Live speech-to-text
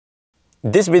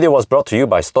This video was brought to you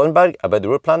by Stormberg, a better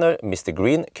route planner,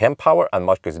 MisterGreen, Kempower and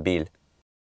Marcus Bil.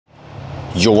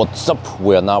 Yo, what's up?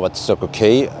 We are now at Circle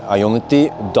K,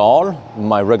 Ioniq, Dal,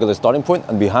 my regular starting point,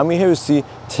 and behind me here you see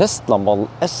Tesla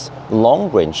Model S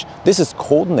long range. This is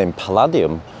codename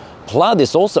Palladium. Plaid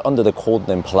is also under the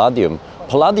codename Palladium.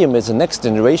 Palladium is the next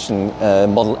generation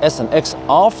Model S and X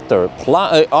after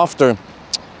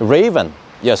Raven.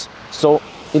 Yes, so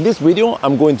in this video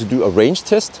I'm going to do a range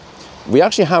test. We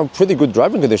actually have pretty good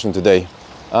driving condition today,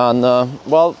 and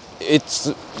well,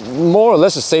 it's more or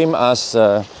less the same as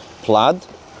Plaid.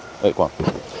 Wait, come on.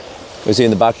 You see in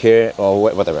the back here, or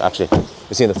whatever, actually,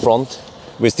 you see in the front,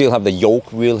 we still have the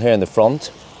yoke wheel here in the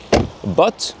front,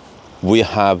 but we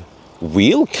have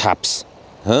wheel caps,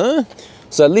 huh?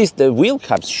 So at least the wheel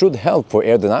caps should help for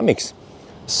aerodynamics.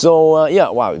 So yeah,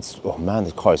 wow, oh man,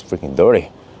 the car is freaking dirty.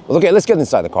 Well, okay, let's get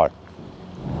inside the car.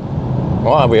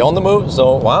 Well, we're on the move,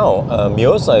 so wow,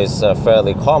 Mjøsa is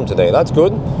fairly calm today, that's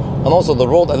good. And also the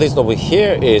road, at least over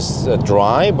here, is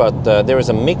dry, but there is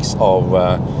a mix of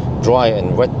dry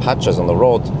and wet patches on the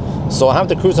road. So I have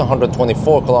to cruise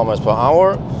 124 kilometers per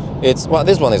hour. It's, well,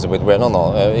 this one is a bit weird,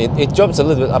 it jumps a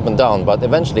little bit up and down, but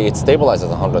eventually it stabilizes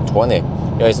at 120.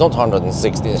 Yeah, it's not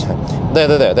 160.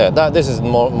 there, this is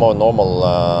more normal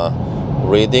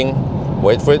reading.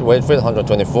 Wait for it,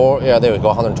 124. Yeah, there we go,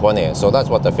 120. So that's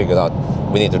what I figured out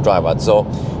we need to drive at. So,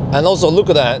 and also look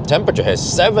at the temperature here,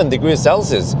 7 degrees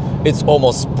Celsius. It's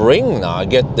almost spring now. I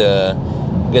get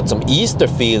some Easter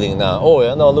feeling now. Oh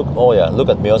yeah, no, look, oh yeah, look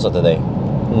at Mjøsa today.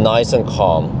 Nice and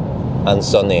calm and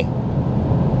sunny.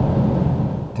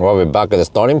 Well, we're back at the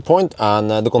starting point, and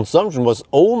the consumption was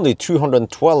only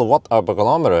 212 watt-hour per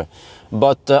kilometer.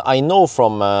 But I know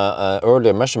from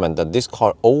earlier measurement that this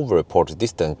car over-reports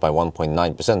distance by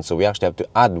 1.9%, so we actually have to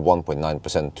add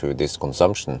 1.9% to this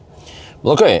consumption.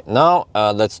 Okay, now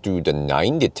let's do the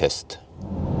 90 test.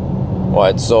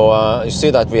 Right, so you see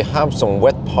that we have some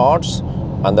wet parts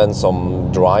and then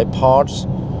some dry parts.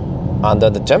 And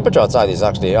then the temperature outside is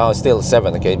actually still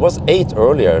 7, okay? It was 8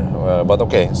 earlier, but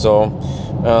okay. So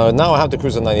now I have to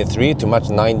cruise at 93 to match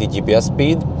 90 GPS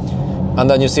speed. And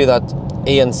then you see that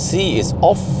ANC is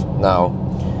off now.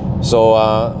 So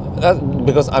that's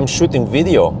because I'm shooting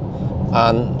video.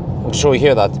 And I'll show you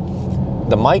here that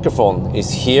the microphone is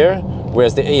here,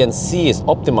 whereas the ANC is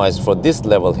optimized for this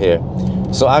level here.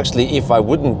 So actually, if I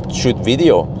wouldn't shoot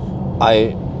video,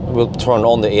 I will turn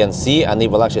on the ANC and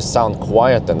it will actually sound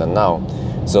quieter than now.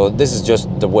 So this is just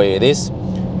the way it is.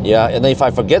 Yeah, and if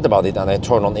I forget about it and I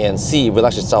turn on ANC, it will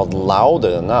actually sound louder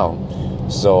than now.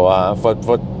 So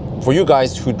for you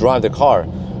guys who drive the car,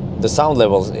 the sound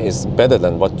level is better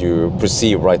than what you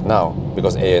perceive right now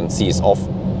because ANC is off.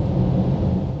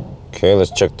 Okay,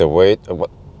 let's check the weight. What,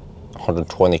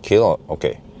 120 kilo?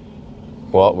 Okay.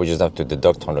 Well, we just have to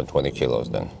deduct 120 kilos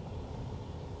then.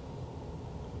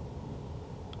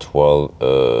 12,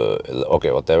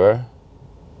 okay, whatever.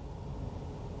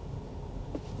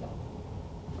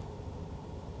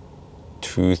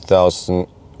 2,000,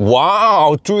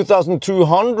 wow,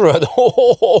 2,200.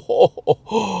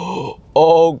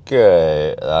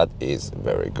 Okay, that is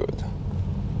very good.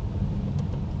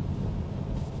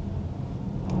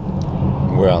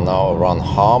 We are now around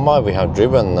Hamar. We have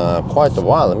driven quite a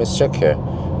while. Let me check here.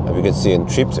 As you can see in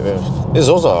trips, this is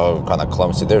also kind of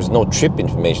clumsy. There's no trip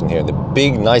information here. The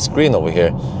big nice screen over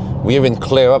here. We even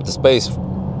clear up the space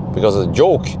because of the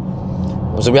joke.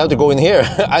 So we have to go in here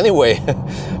anyway.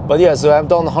 But yeah, so I've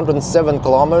done 107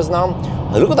 kilometers now.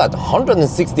 Look at that,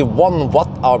 161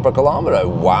 watt-hour per kilometer.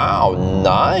 Wow,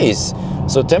 nice.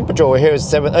 So temperature over here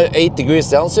is 8 degrees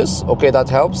Celsius. Okay, that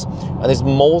helps. And it's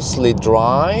mostly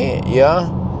dry. Yeah,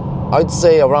 I'd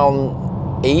say around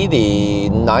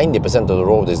 80–90% of the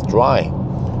road is dry.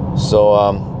 So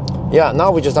yeah,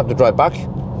 now we just have to drive back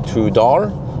to Dal,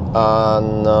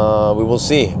 and we will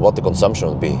see what the consumption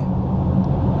will be.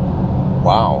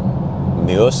 Wow,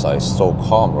 Mjøsa is so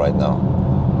calm right now.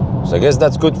 So I guess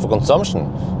that's good for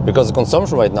consumption, because the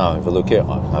consumption right now, if you look here,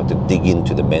 I have to dig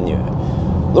into the menu.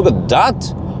 Look at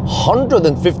that,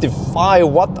 155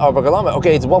 watt-hour per kilometer.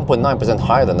 Okay, it's 1.9%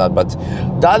 higher than that, but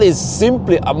that is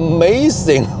simply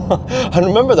amazing. And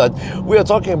remember that we are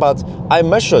talking about, I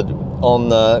measured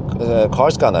on car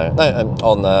scanner,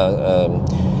 on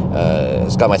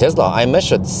ScanMyTesla, I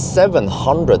measured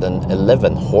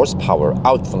 711 horsepower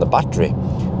out from the battery.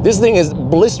 This thing is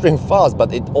blistering fast,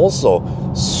 but it also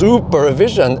super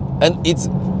efficient, and it's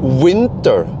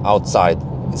winter outside.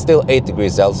 It's still 8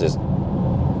 degrees Celsius.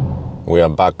 We are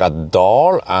back at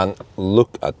Dal, and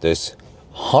look at this,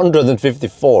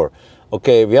 154.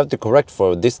 Okay, we have to correct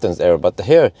for distance error, but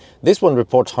here, this one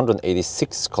reports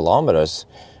 186 kilometers.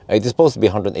 It is supposed to be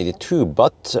 182,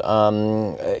 but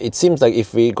it seems like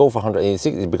if we go for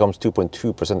 186, it becomes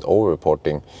 2.2%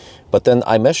 over-reporting. But then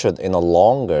I measured in a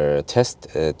longer test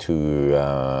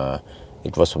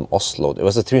it was from Oslo. It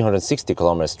was a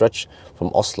 360-kilometer stretch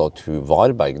from Oslo to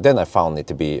Varberg. Then I found it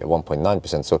to be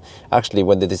 1.9%. So actually,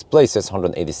 when the display says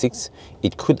 186,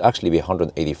 it could actually be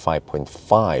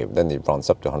 185.5. Then it rounds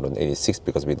up to 186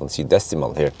 because we don't see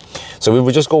decimal here. So we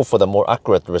will just go for the more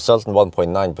accurate result,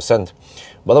 1.9%.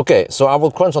 But okay, so I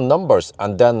will crunch on numbers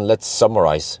and then let's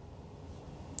summarize.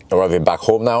 Arriving back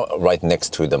home now, right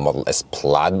next to the Model S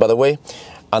Plaid, by the way.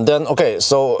 And then, okay,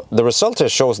 so the result here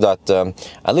shows that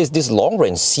at least this long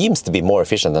range seems to be more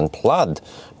efficient than Plaid.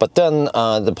 But then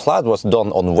the Plaid was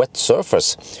done on wet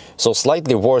surface, so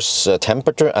slightly worse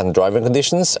temperature and driving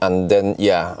conditions. And then,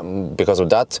 yeah, because of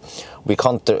that, we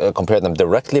can't compare them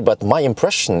directly. But my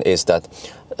impression is that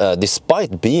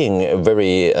despite being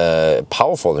very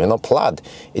powerful, you know, Plaid,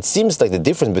 it seems like the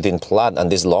difference between Plaid and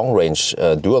this long range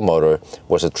dual motor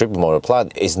versus triple motor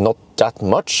Plaid is not that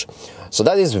much. So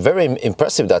that is very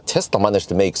impressive that Tesla managed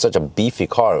to make such a beefy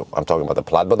car. I'm talking about the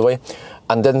Plaid, by the way,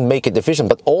 and then make it efficient.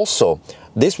 But also,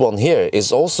 this one here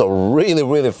is also really,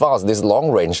 really fast, this long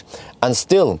range. And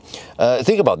still,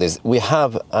 think about this. We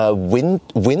have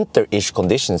winter-ish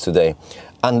conditions today.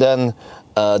 And then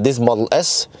this Model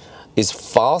S is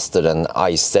faster than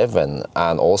i7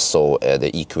 and also the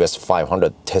EQS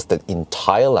 500 tested in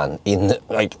Thailand in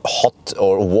like hot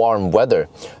or warm weather.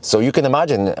 So you can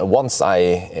imagine once I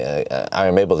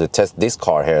am able to test this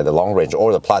car here, the long range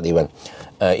or the Plaid even,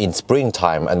 in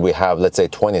springtime, and we have, let's say,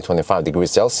 20-25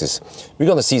 degrees Celsius, we're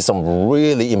going to see some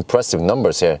really impressive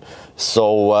numbers here.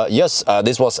 So yes,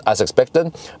 this was as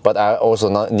expected, but I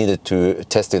also needed to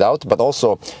test it out. But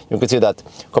also you can see that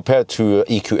compared to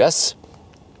EQS,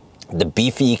 the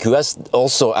beefy EQS,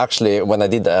 also actually when I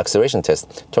did the acceleration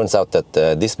test, turns out that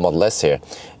this Model S here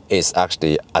is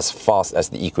actually as fast as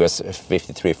the EQS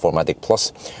 53 4MATIC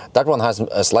Plus. That one has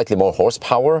a slightly more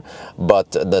horsepower,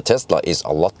 but the Tesla is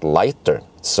a lot lighter.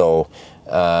 So,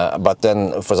 but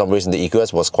then for some reason the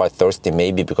EQS was quite thirsty,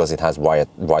 maybe because it has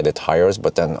wider tires,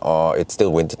 but then it's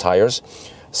still winter tires.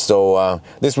 So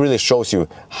this really shows you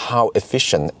how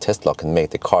efficient Tesla can make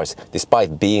the cars,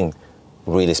 despite being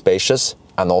really spacious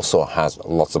and also has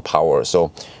lots of power.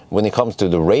 So when it comes to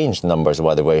the range numbers,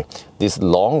 by the way, this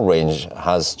long range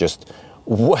has just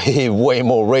way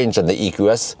more range than the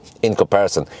EQS in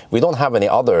comparison. We don't have any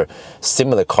other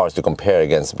similar cars to compare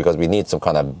against because we need some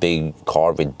kind of big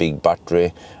car with big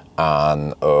battery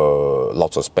and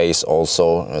lots of space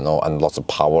also, you know, and lots of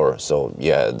power. So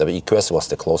yeah, the EQS was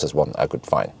the closest one I could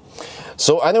find.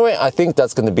 So anyway, I think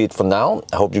that's going to be it for now.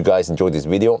 I hope you guys enjoyed this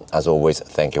video. As always,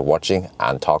 thank you for watching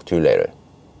and talk to you later.